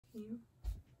Can you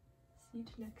seat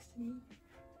next to me?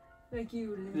 Like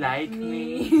you like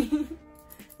me.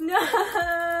 No!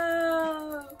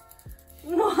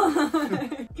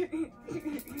 Why?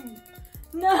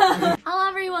 No! Hello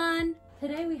everyone!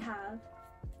 Today we have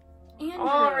Andrew.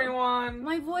 Hello everyone!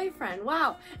 My boyfriend,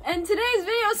 wow. And today's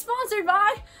video is sponsored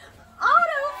by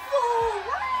Autofull!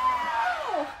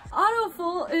 Wow!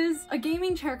 Autofull is a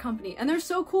gaming chair company and they're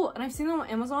so cool, and I've seen them on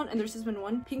Amazon, and there's just been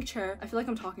one pink chair. I feel like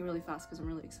I'm talking really fast because I'm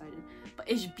really excited, but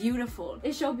it's beautiful.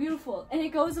 It's so beautiful and it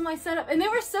goes in my setup, and they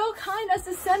were so kind as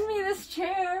to send me this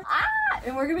chair.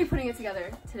 And we're gonna be putting it together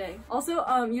today. Also,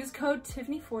 use code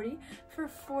Tiffany40 for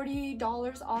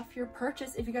 $40 off your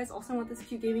purchase if you guys also want this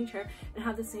cute gaming chair and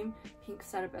have the same pink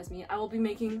setup as me. I will be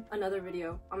making another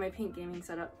video on my pink gaming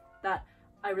setup that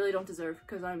I really don't deserve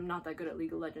because I'm not that good at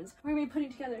League of Legends. We're gonna be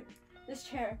putting together this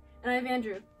chair, and I have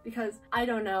Andrew because I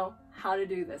don't know how to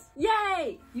do this.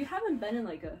 Yay! You haven't been in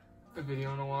like a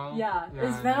video in a while? Yeah,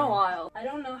 it's been a while. I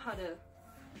don't know how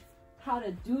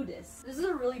to do this. This is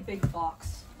a really big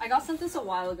box. I got sent this a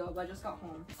while ago, but I just got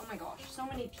home. Oh my gosh, so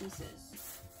many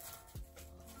pieces.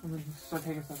 I'm gonna start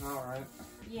taking stuff out, right?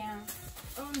 Yeah.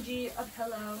 OMG, a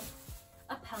pillow.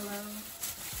 A pillow.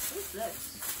 What is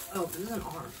this? Oh, this is an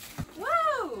arm.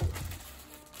 Whoa!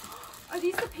 Are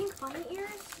these the pink bunny ears?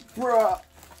 Bruh!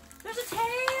 There's a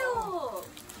tail!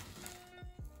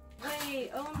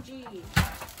 Wait, OMG.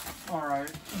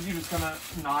 Alright, you're just gonna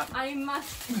not... I must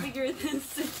figure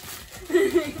this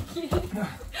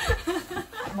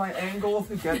My angle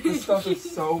to get this stuff is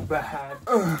so bad.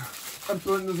 I'm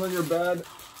putting this on your bed.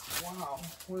 Wow,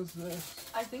 what is this?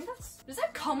 I think that's... Does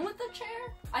that come with the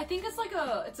chair? I think it's like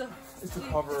a... It's a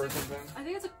cover or something. I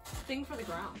think it's a thing for the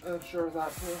ground. Sure,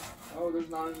 that too. Oh, there's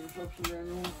not an instruction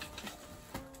manual.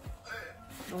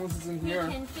 No one's in here.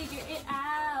 We can figure it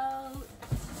out.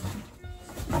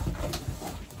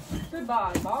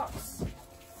 Goodbye, box.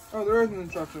 Oh, there is an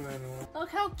instruction manual.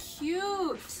 Look how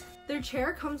cute. Their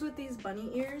chair comes with these bunny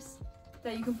ears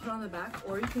that you can put on the back,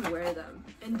 or you can wear them.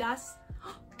 And that's...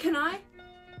 Can I?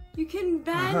 You can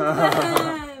bend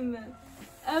them!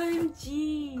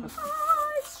 OMG!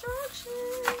 Ah,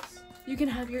 instructions! You can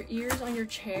have your ears on your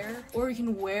chair, or you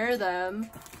can wear them.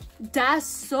 That's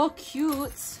so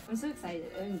cute! I'm so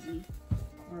excited. OMG.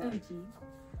 OMG.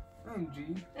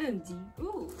 OMG. OMG.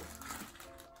 Ooh.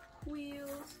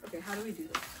 Wheels. Okay, how do we do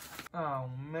this? Oh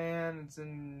man, it's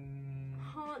in...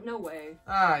 Huh? No way.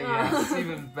 Ah yes,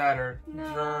 even better.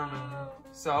 No. German.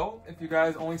 So, if you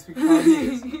guys only speak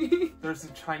Chinese, there's a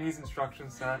Chinese instruction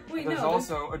set. Wait, there's no,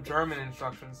 also a German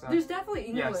instruction set. There's definitely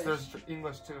English. Yes, there's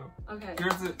English too. Okay.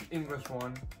 Here's the English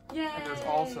one. Yay! And there's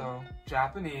also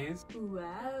Japanese.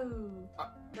 Wow.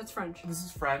 That's French. This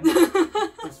is French.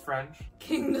 There's French.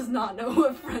 King does not know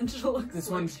what French looks like. This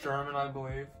one's German, I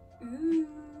believe. Ooh.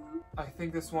 I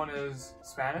think this one is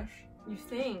Spanish. You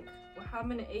think? Well, how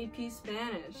many AP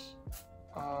Spanish?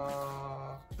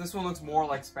 This one looks more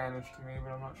like Spanish to me,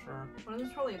 but I'm not sure. One of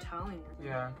them's probably Italian.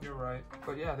 Yeah, you're right.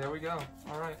 But yeah, there we go.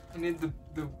 All right. I need the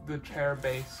chair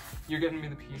base. You're getting me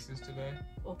the pieces today.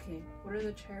 Okay. What are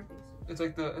the chair bases? It's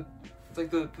like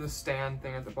the stand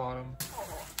thing at the bottom.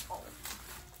 Oh.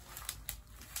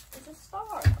 It's a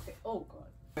star. Okay. Oh god.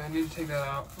 I need to take that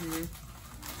out from you.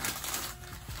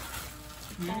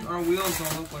 Our wheels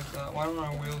don't look like that. Why don't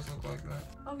our wheels look like that?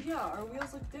 Oh yeah, our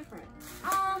wheels look different.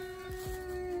 I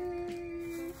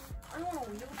don't want a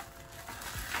wheel.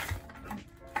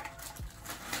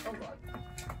 Oh god.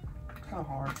 It's kind of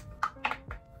hard.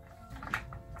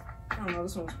 I don't know,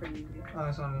 this one's pretty easy. Oh,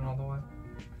 it's not in all the way.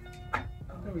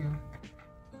 There we go.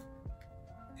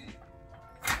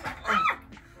 Oh.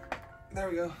 There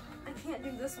we go. I can't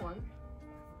do this one.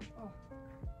 Oh.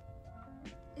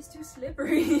 It's too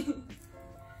slippery.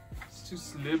 It's too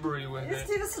slippery with it. It's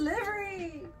too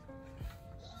slippery.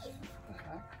 What the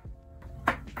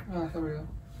heck? Ah, there we go.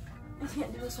 I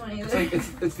can't do this one either. It's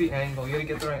like it's the angle. You gotta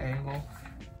get the right angle.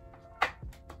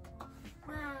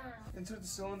 Insert the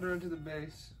cylinder into the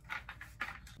base.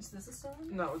 Is this a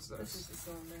cylinder? No, it's this. This is the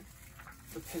cylinder.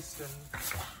 The piston.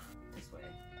 This way.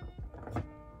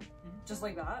 Just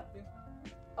like that? Yeah.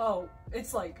 Oh,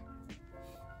 it's like...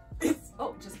 It's...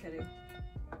 Oh, just kidding.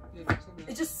 Yeah, just like that.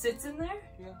 It just sits in there?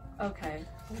 Yeah. Okay.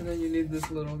 And then you need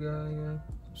this little guy, yeah.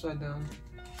 Upside down.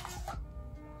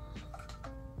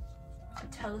 A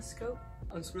telescope?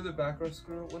 Unscrew the backrest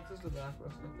screw. What does the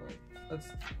backrest look like? That's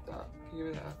that. Can you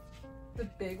give me that? The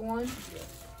big one? Yeah.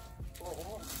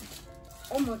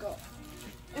 Oh my god.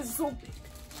 It's so big.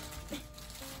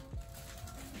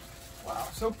 Wow,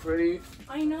 so pretty.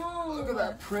 I know. Look at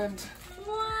that print.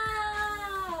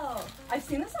 Wow. I've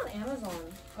seen this on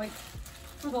Amazon, like,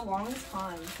 for the longest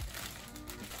time.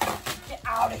 Yeah.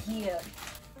 Get out of here.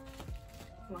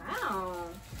 Wow.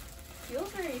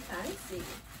 Feels very fancy.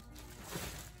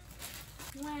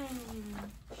 Weng.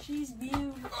 She's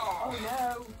beautiful. Oh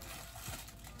no.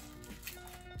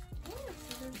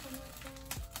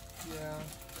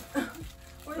 Yeah.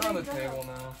 Where They're on the go? table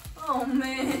now. Oh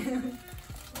man.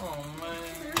 Oh man.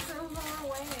 They're so far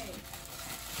away.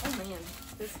 Oh man.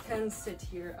 This can sit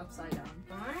here upside down.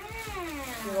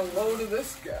 Well, hello to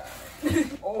this guy.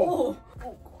 Oh.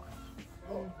 Oh god.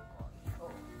 Oh.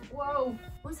 Whoa.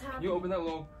 What's happening? You open that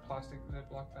little plastic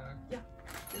Ziploc bag. Yeah.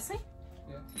 This thing?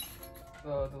 Yeah.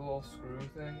 The little screw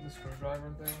thing, the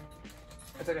screwdriver thing.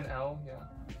 It's like an L, yeah.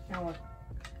 Now what?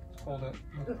 Hold it.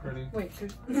 Look pretty. Wait,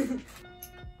 good. Alright.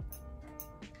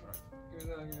 Give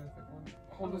me the thick one.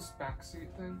 Hold this back seat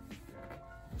thing.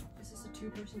 This is a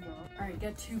two-person job. Alright,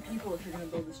 get 2 people if you're gonna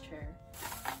build this chair.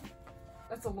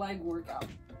 That's a leg workout.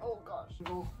 Oh gosh.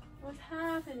 What's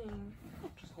happening?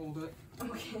 Just hold it.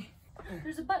 Okay.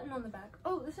 There's a button on the back.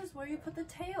 Oh, this is where you put the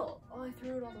tail. Oh, I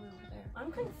threw it all the way over there.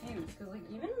 I'm confused because like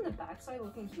even in the backside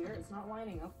looking here, it's not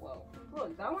lining up well.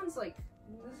 Look, that one's like,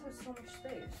 this has so much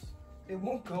space. It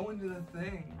won't go into the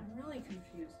thing. I'm really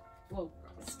confused. Whoa,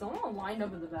 it's still not lined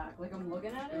up in the back. Like I'm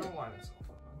looking at it. It'll line itself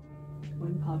up.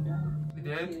 One popped out. You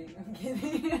did? I'm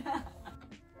kidding.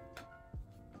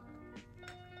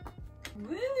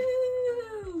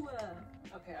 Woo!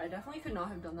 Okay, I definitely could not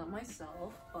have done that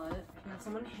myself, but I had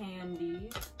someone handy.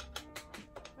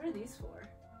 What are these for?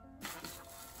 I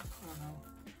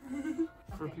don't know.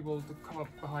 For Okay. people to come up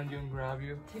behind you and grab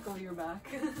you. Tickle your back.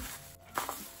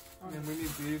 And we need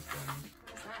these things.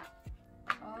 What's that?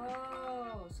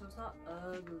 Oh, so it's not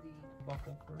ugly.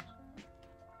 Buckle first.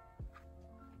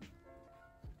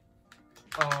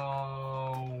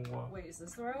 Oh. Wait, is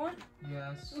this the right one?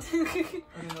 Yes.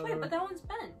 Wait, but that one's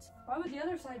bent. Why would the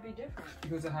other side be different?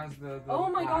 Because it has the Oh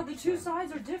my god, the latch 2 thing.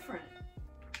 sides are different.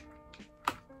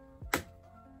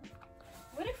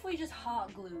 What if we just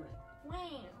hot glue it?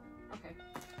 Wow. Okay.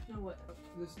 You know what?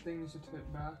 This thing needs to tip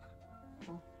back.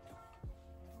 Huh?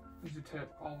 Needs to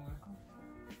tip all the way.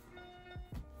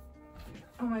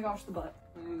 Oh my gosh, the butt.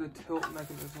 I need the tilt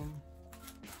mechanism.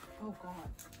 Oh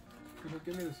god.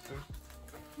 Give me this too.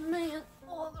 Man,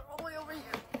 oh, they're all the way over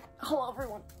here. Hello,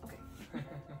 everyone. Okay.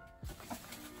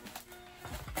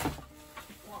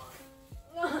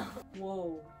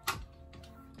 Whoa.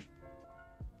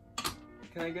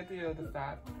 Can I get the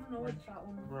fat? I don't know what that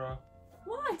one. Bruh.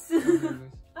 What? Let me do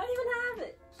this. I didn't even have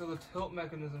it. So the tilt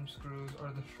mechanism screws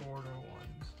are the shorter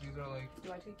ones. These are like,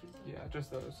 Do I take these? yeah, just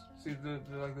those. See,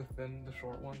 they're like the thin, the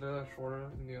short one. They're shorter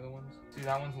than the other ones. See,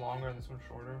 that one's longer and this one's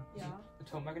shorter. Yeah. The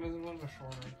tilt mechanism ones are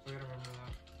shorter, so you gotta remember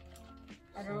that.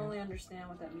 I don't really understand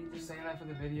what that means. Just saying that for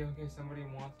the video in case somebody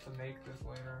wants to make this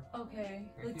later. Okay.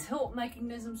 The Okay. tilt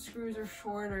mechanism screws are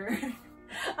shorter.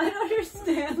 I don't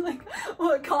understand like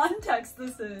what context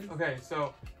this is. Okay,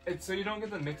 so it's so you don't get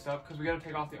them mixed up because we gotta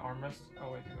take off the armrests.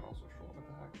 Oh wait, these are also short. What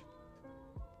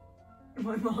the heck?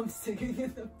 My mom's sticking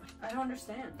in the. I don't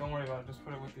understand. Don't worry about it. Just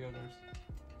put it with the others.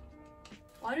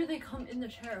 Why do they come in the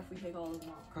chair if we take all of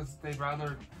them off? Because they'd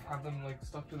rather have them like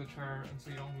stuck to the chair and so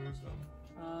you don't lose them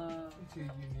until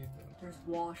you need them. There's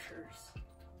washers.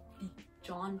 Be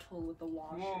gentle with the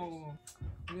washers. Whoa!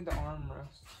 We need the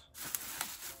armrests.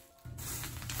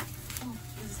 Oh,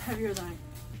 this is heavier than I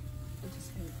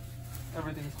anticipated.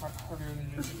 Everything is heavier than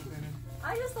you anticipated.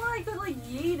 I just thought I could like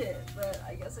yeet it, but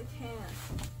I guess I can't.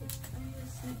 I need a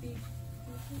snippy.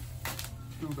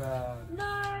 Too bad.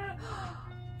 No!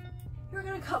 You're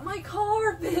gonna cut my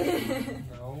carpet!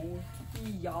 No.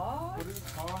 Yeah? What are you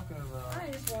talking about? I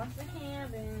just washed the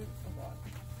hand and oh god.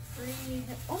 Free.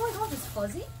 Oh my god, it's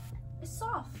fuzzy? It's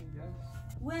soft. Yes.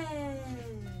 Way.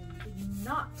 Did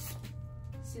not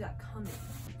see that coming.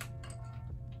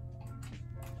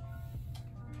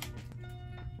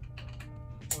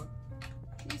 What?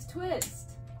 These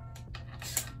twist.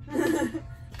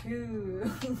 Ooh.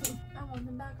 I want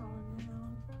them back on now.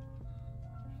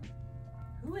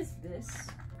 Who is this?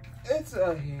 It's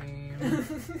a him.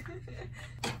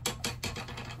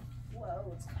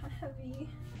 Whoa, it's kind of heavy.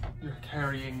 You're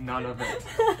carrying none of it.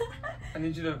 I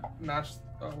need you to match.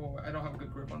 Oh, I don't have a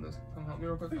good grip on this. Come help me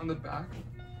real quick. On the back.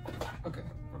 Okay,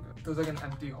 we're good. There's like an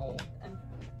empty hole. And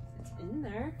it's in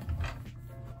there.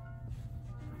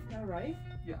 Is that right?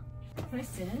 Yeah. Can I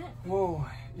sit in it? Whoa.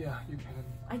 Yeah, you can.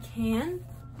 I can.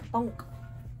 Bonk.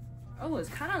 Oh, it's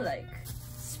kind of like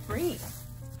springy.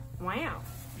 Wow.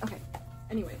 Okay.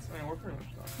 Anyways. I mean, we're pretty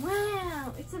much done.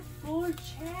 Wow, it's a full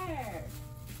chair.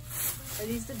 Are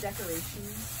these the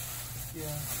decorations?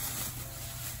 Yeah.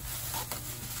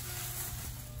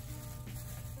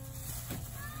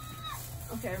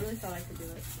 Okay, I really thought I could do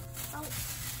it. Oh.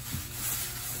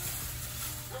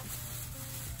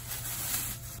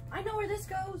 this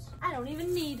goes. I don't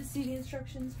even need to see the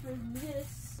instructions for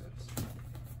this.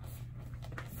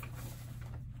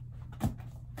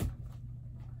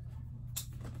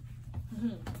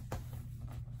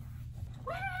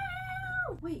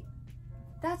 Wow! Wait,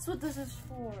 that's what this is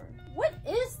for. What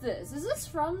is this? Is this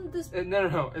from this?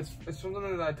 No. It's from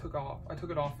something that I took off. I took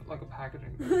it off like a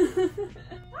packaging. That's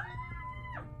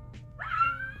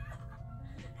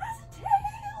a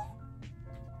tail!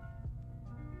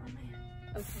 Oh man.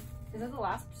 Okay. Is that the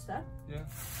last step? Yeah.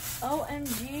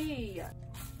 OMG.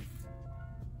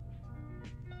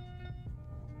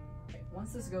 Okay,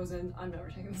 once this goes in, I'm never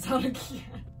taking this out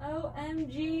again.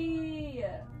 OMG.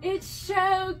 It's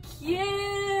so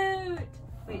cute.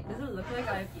 Wait, does it look like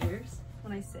I have ears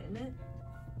when I sit in it?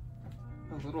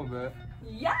 A little bit.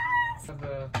 Yes!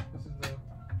 This is the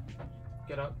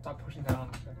get up, stop pushing down on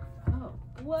the stick. Oh,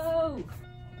 whoa!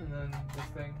 And then this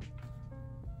thing,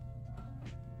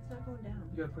 It's not going down.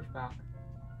 you gotta push back.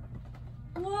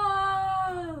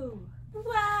 Whoa!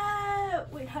 Whoa!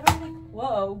 Wait, how do I like,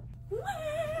 whoa.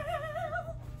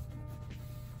 Wow!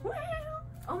 Wow!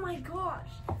 Oh my gosh!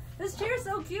 This chair is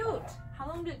so cute! How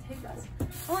long did it take us? It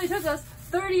only took us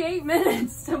 38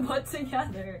 minutes to put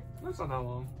together. That's not that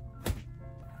long.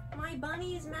 My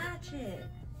bunnies match it.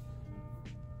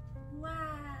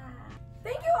 Wow.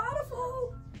 Thank you,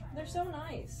 Autofull. They're so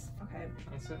nice. Okay.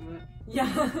 Can I sit in it? Yeah.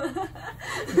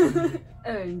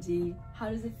 OMG. How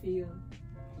does it feel?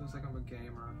 Feels like I'm a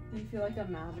gamer. Do you feel like a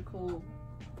magical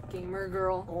gamer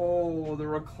girl? Oh, the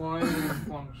reclining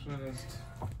function is...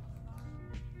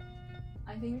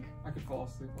 I think. I could fall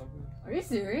asleep like this. Are you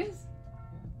serious?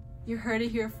 You heard it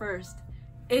here first.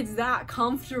 It's that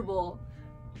comfortable.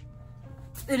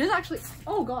 It is actually.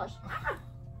 Oh gosh. Ah!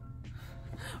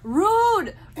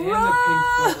 Rude! And the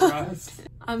pink footrest.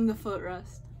 I'm the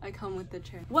footrest. I come with the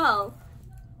chair. Well,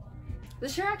 the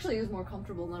chair actually is more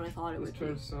comfortable than I thought it would This chair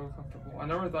be. is so comfortable. I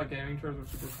never thought gaming chairs were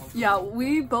super comfortable. Yeah,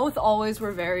 we both always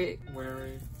were very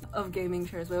Wary. of gaming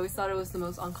chairs. We always thought it was the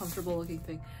most uncomfortable looking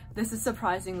thing. This is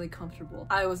surprisingly comfortable.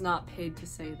 I was not paid to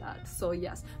say that, so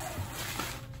yes.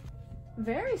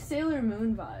 Very Sailor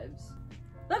Moon vibes.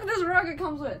 Look at this rug it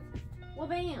comes with. Well,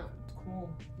 bam. It's cool.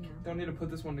 Yeah. Don't need to put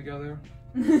this one together.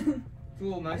 It's It's a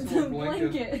little nice a little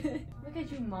blanket. Look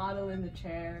at you model in the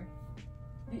chair.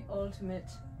 The ultimate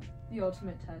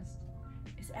test.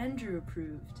 Is Andrew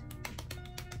approved?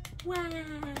 Wow.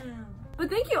 But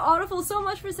thank you, Autofull, so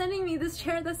much for sending me this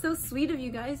chair. That's so sweet of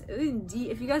you guys. Indeed.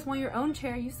 If you guys want your own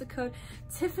chair, use the code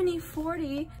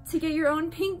Tiffany40 to get your own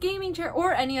pink gaming chair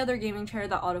or any other gaming chair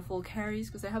that Autofull carries,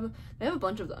 because they have a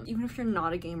bunch of them. Even if you're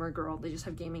not a gamer girl, they just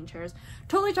have gaming chairs.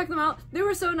 Totally check them out. They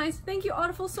were so nice. Thank you,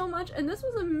 Autofull, so much. And this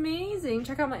was amazing.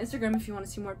 Check out my Instagram if you want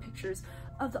to see more pictures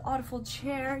of the Autofull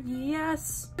chair.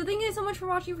 Yes. So thank you guys so much for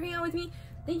watching, for hanging out with me.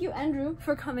 Thank you, Andrew,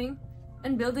 for coming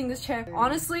and building this chair.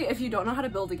 Honestly, if you don't know how to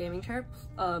build a gaming chair,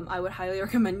 I would highly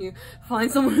recommend you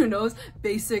find someone who knows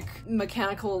basic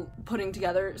mechanical putting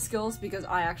together skills, because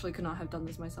I actually could not have done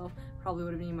this myself. Probably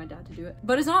would have needed my dad to do it.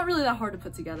 But it's not really that hard to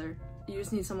put together. You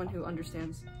just need someone who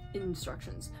understands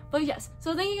instructions. But yes,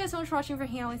 so thank you guys so much for watching, for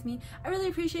hanging out with me. I really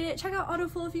appreciate it. Check out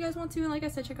Autofull if you guys want to, and like I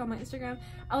said, check out my Instagram.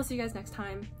 I will see you guys next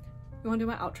time. You want to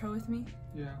do my outro with me?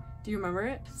 Yeah. Do you remember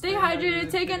it? Stay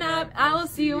hydrated, take a nap. I will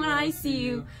see you when I see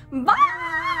you.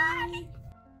 Bye!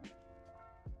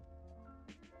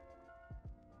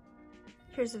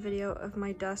 Here's a video of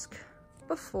my desk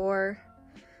before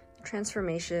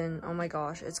transformation. Oh my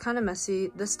gosh, it's kind of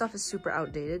messy. This stuff is super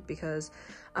outdated because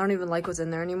I don't even like what's in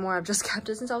there anymore. I've just kept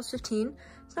it since I was 15,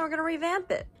 so now we're gonna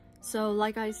revamp it. So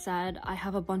like I said, I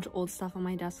have a bunch of old stuff on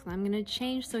my desk that I'm gonna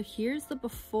change. So here's the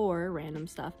before random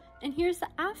stuff, and here's the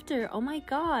after. Oh my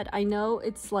god, I know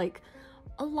it's like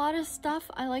a lot of stuff.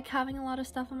 I like having a lot of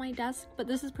stuff on my desk, but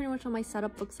this is pretty much what my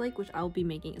setup looks like, which I'll be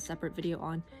making a separate video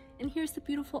on. And here's the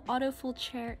beautiful Autofull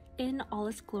chair in all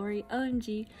its glory.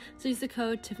 OMG. So use the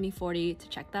code Tiffany40 to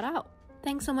check that out.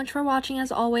 Thanks so much for watching.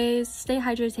 As always, stay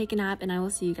hydrated, take a nap, and I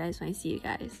will see you guys when I see you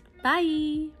guys.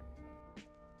 Bye!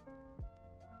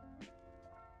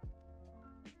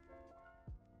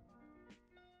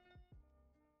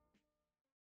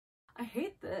 I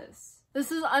hate this.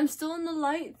 I'm still in the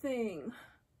light thing.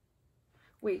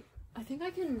 Wait, I think I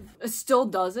can, it still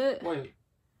does it. Wait,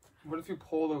 what if you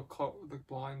pull the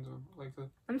blinds or like the...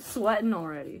 I'm sweating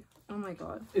already. Oh my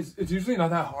god. It's usually not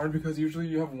that hard because usually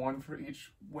you have one for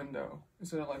each window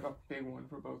instead of like a big one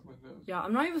for both windows. Yeah,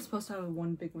 I'm not even supposed to have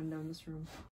one big window in this room.